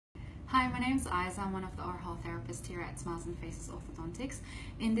Hi, my name is Isa. I'm one of the oral health therapists here at Smiles and Faces Orthodontics.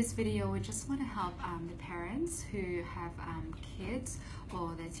 In this video, we just want to help the parents who have kids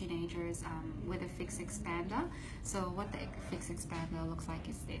or their teenagers with a fixed expander. So what the fixed expander looks like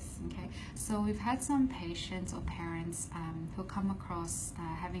is this, okay? So we've had some patients or parents who come across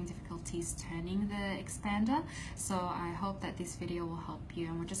having difficulties turning the expander. So I hope that this video will help you,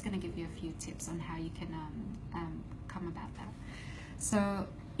 and we're just going to give you a few tips on how you can come about that. So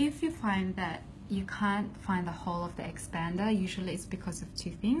if you find that you can't find the hole of the expander, usually it's because of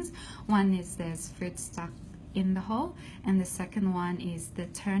two things. One is there's food stuck in the hole, and the second one is the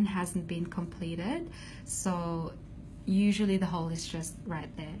turn hasn't been completed. So usually the hole is just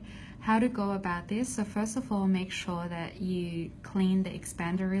right there. How to go about this? So first of all, make sure that you clean the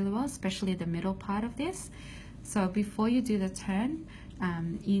expander really well, especially the middle part of this. So before you do the turn,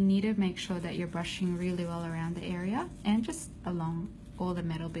 you need to make sure that you're brushing really well around the area and just along all the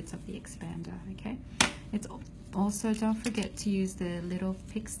metal bits of the expander, okay? It's also, don't forget to use the little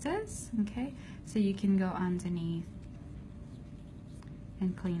pixters, okay? So you can go underneath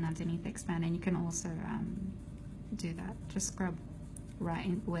and clean underneath the expander, and you can also do that. Just scrub right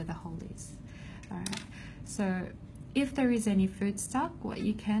in where the hole is. All right, so if there is any food stuck, what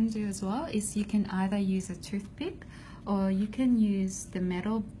you can do as well is you can either use a toothpick or you can use the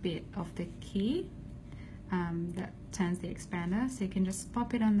metal bit of the key that turns the expander. So you can just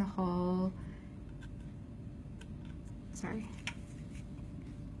pop it on the hole,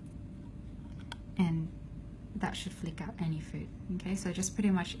 and that should flick out any food, okay? So just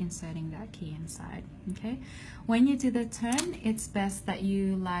pretty much inserting that key inside, okay? When you do the turn, it's best that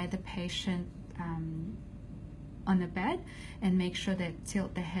you lie the patient on the bed and make sure that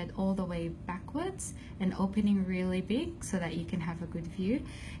tilt the head all the way backwards and opening really big so that you can have a good view.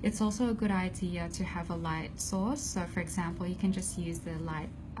 It's also a good idea to have a light source. So for example, you can just use the light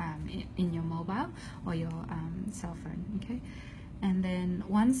in your mobile or your cell phone, okay? And then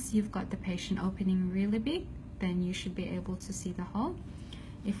once you've got the patient opening really big, then you should be able to see the hole.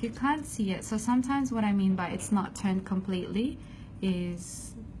 If you can't see it, so sometimes what I mean by it's not turned completely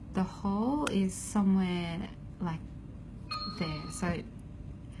is the hole is somewhere like there. So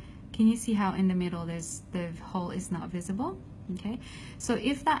can you see how in the middle there's the hole is not visible? Okay, so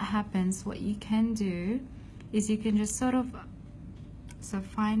if that happens, what you can do is you can just sort of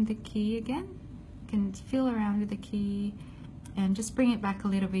find the key again. You can feel around with the key and just bring it back a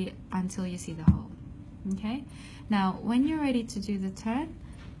little bit until you see the hole. Okay, now when you're ready to do the turn,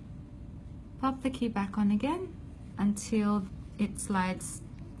 pop the key back on again until it slides,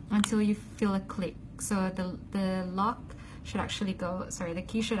 until you feel a click. So the lock should actually go, the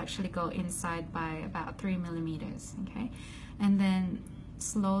key should actually go inside by about 3 millimeters, okay? And then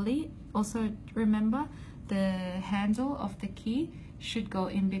slowly, also remember the handle of the key should go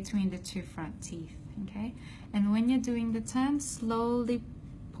in between the two front teeth, okay? And when you're doing the turn, slowly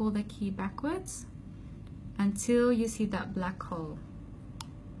pull the key backwards until you see that black hole.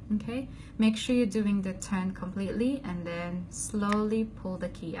 Okay, make sure you're doing the turn completely and then slowly pull the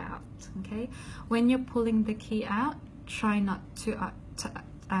key out. Okay, when you're pulling the key out, try not to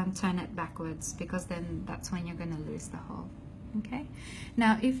turn it backwards, because then that's when you're going to lose the hole. Okay,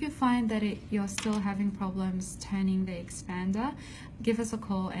 now if you find that you're still having problems turning the expander, give us a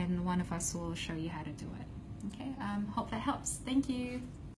call and one of us will show you how to do it. Okay, hope that helps. Thank you.